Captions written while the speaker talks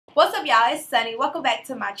What's up, y'all? It's Sunny. Welcome back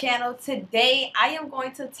to my channel. Today I am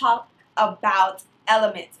going to talk about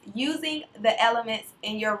elements, using the elements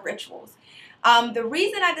in your rituals. The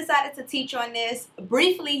reason I decided to teach on this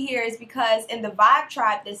briefly here is because in the Vibe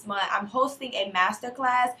Tribe this month I'm hosting a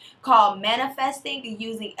masterclass called Manifesting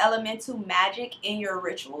Using Elemental Magic in Your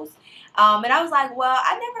Rituals. And I was like, well,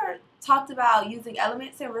 I never talked about using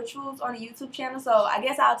elements in rituals on a YouTube channel, so I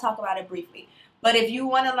guess I'll talk about it briefly. But if you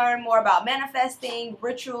want to learn more about manifesting,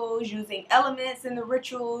 rituals, using elements in the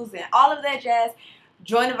rituals, and all of that jazz,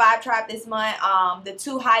 join the Vibe Tribe this month. The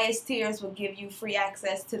two highest tiers will give you free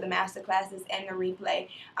access to the masterclasses and the replay.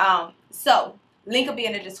 So link will be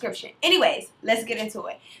in the description. Anyways, let's get into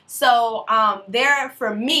it. So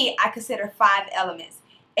for me, I consider 5 elements: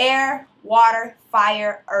 air, water,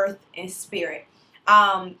 fire, earth, and spirit.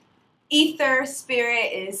 Ether,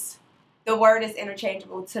 spirit the word is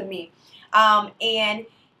interchangeable to me. And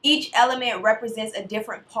each element represents a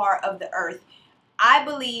different part of the earth. I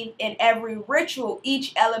believe in every ritual,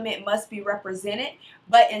 each element must be represented,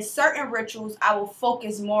 but in certain rituals, I will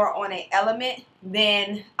focus more on an element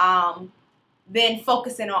than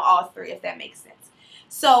focusing on all 3, if that makes sense.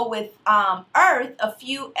 So with earth, a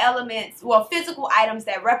few elements, well, physical items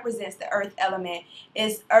that represents the earth element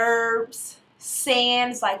is herbs,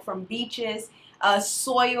 sands like from beaches,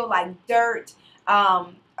 soil like dirt,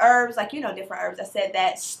 herbs, like, different herbs. I said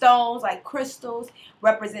that. Stones, like crystals,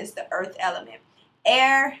 represents the earth element.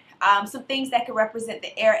 Air, some things that can represent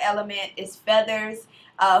the air element is feathers,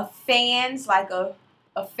 fans, like a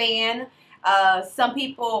fan. Some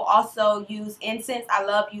people also use incense. I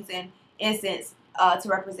love using incense to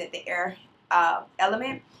represent the air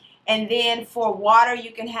element. And then for water,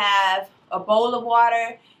 you can have a bowl of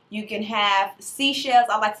water. You can have seashells.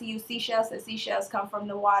 I like to use seashells, so seashells come from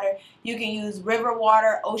the water. You can use river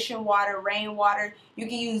water, ocean water, rainwater. You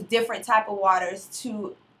can use different type of waters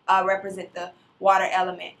to represent the water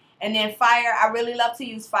element. And then fire, I really love to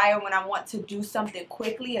use fire when I want to do something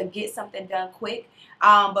quickly or get something done quick.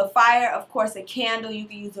 But fire, of course, a candle. You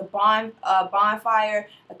can use a bonfire,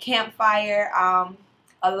 a campfire,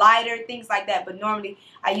 a lighter, things like that. But normally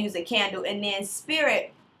I use a candle. And then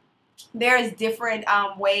spirit, there's different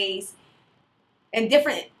ways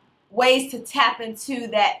to tap into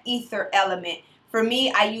that ether element. For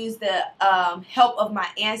me, I use the help of my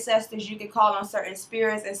ancestors. You can call on certain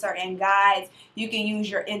spirits and certain guides. You can use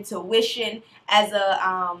your intuition as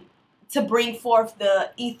to bring forth the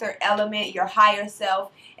ether element, your higher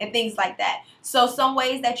self, and things like that. So some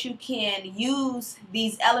ways that you can use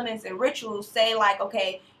these elements in rituals, say like,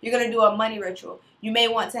 okay, you're going to do a money ritual. You may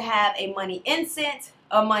want to have a money incense,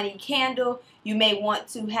 a money candle. You may want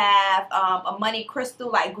to have a money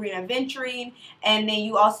crystal like green aventurine, and then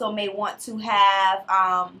you also may want to have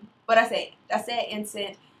what I said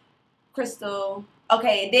incense, crystal.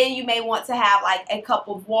 Okay, then you may want to have like a cup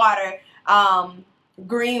of water,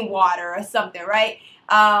 green water or something, right?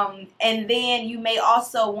 And then you may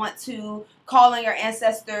also want to call on your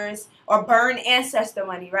ancestors or burn ancestor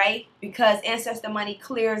money, right? Because ancestor money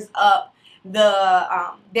clears up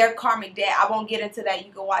their karmic debt. I won't get into that.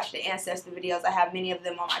 You can watch the ancestor videos. I have many of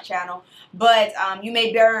them on my channel. But you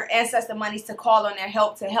may burn ancestor monies to call on their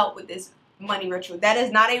help to help with this money ritual. That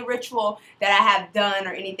is not a ritual that I have done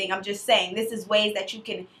or anything. I'm just saying this is ways that you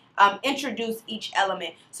can introduce each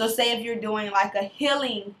element. So say if you're doing like a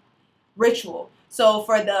healing ritual. So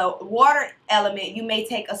for the water element, you may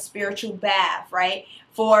take a spiritual bath, right?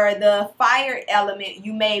 For the fire element,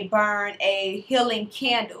 you may burn a healing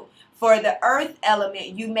candle. For the earth element,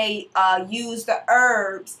 you may use the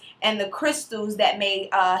herbs and the crystals that may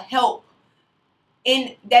help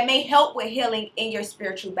with healing in your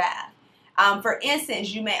spiritual bath. For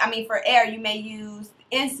incense, for air, you may use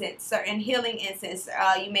incense, certain healing incense.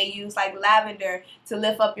 You may use like lavender to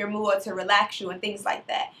lift up your mood or to relax you and things like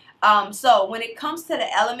that. So when it comes to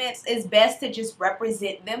the elements, it's best to just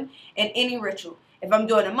represent them in any ritual. If I'm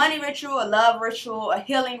doing a money ritual, a love ritual, a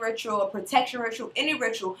healing ritual, a protection ritual, any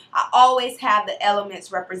ritual, I always have the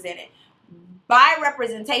elements represented. By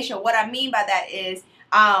representation, what I mean by that is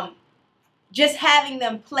just having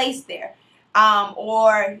them placed there.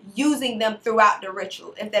 Or using them throughout the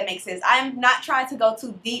ritual, if that makes sense. I'm not trying to go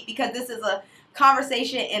too deep because this is a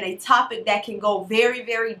conversation and a topic that can go very,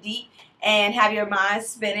 very deep and have your mind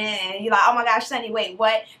spinning and you're like, oh my gosh, Sunny, wait,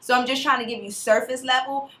 what? So I'm just trying to give you surface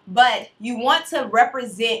level, but you want to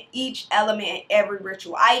represent each element in every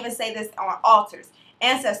ritual. I even say this on altars,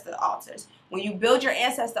 ancestor altars. When you build your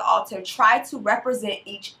ancestor altar, try to represent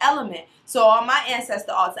each element. So on my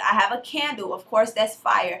ancestor altar, I have a candle. Of course, that's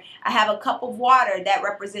fire. I have a cup of water that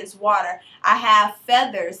represents water. I have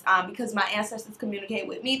feathers because my ancestors communicate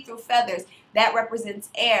with me through feathers. that represents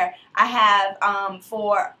air. I have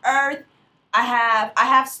for earth, I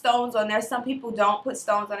have stones on there. Some people don't put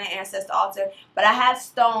stones on their ancestor altar, but I have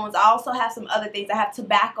stones. I also have some other things. I have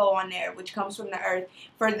tobacco on there, which comes from the earth.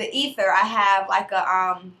 For the ether, I have like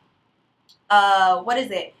a what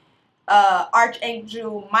is it?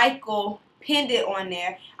 Archangel Michael pendant on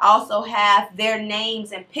there. I also have their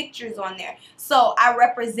names and pictures on there. So I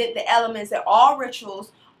represent the elements in all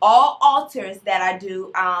rituals, all altars that I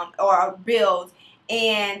do or build.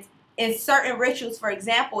 And in certain rituals, for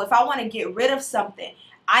example, if I want to get rid of something,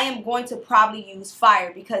 I am going to probably use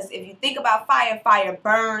fire, because if you think about fire, fire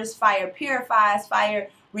burns, fire purifies, fire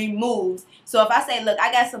removes. So if I say, look,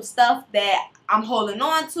 I got some stuff that I'm holding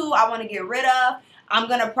on to, I want to get rid of, I'm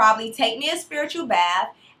going to probably take me a spiritual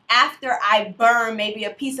bath. After I burn maybe a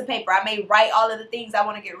piece of paper, I may write all of the things I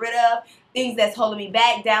want to get rid of, things that's holding me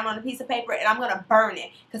back, down on a piece of paper, and I'm going to burn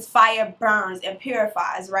it, because fire burns and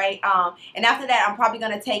purifies, right? And after that, I'm probably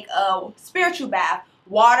going to take a spiritual bath.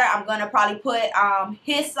 Water, I'm going to probably put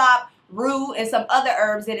hyssop, rue, and some other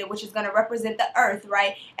herbs in it, which is going to represent the earth,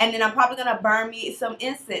 right? And then I'm probably going to burn me some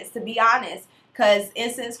incense, to be honest, because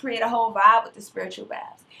incense create a whole vibe with the spiritual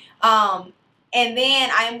baths. And then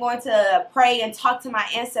I am going to pray and talk to my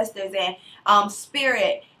ancestors and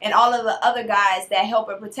spirit and all of the other guys that help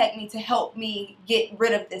and protect me to help me get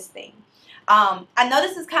rid of this thing. I know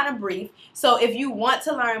this is kind of brief, so if you want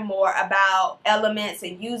to learn more about elements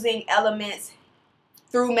and using elements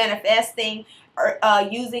through manifesting, or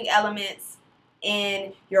using elements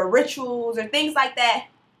in your rituals or things like that,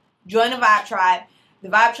 join the Vibe Tribe. The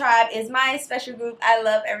Vibe Tribe is my special group. I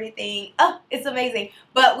love everything. Oh, it's amazing.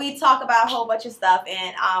 But we talk about a whole bunch of stuff,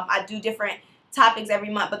 and I do different topics every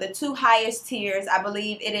month. But the two highest tiers, I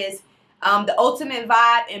believe it is the Ultimate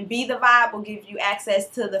Vibe and Be the Vibe, will give you access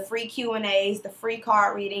to the free Q&As, the free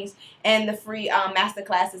card readings, and the free master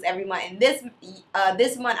classes every month. And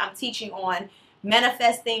this month I'm teaching on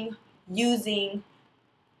manifesting using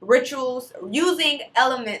rituals, using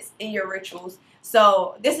elements in your rituals.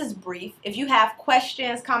 So this is brief. If you have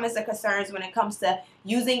questions, comments, or concerns when it comes to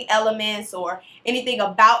using elements or anything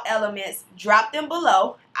about elements, drop them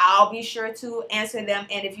below. I'll be sure to answer them.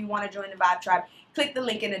 And if you want to join the Vibe Tribe, click the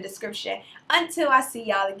link in the description. Until I see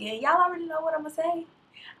y'all again, y'all already know what I'm going to say.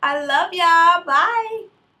 I love y'all. Bye.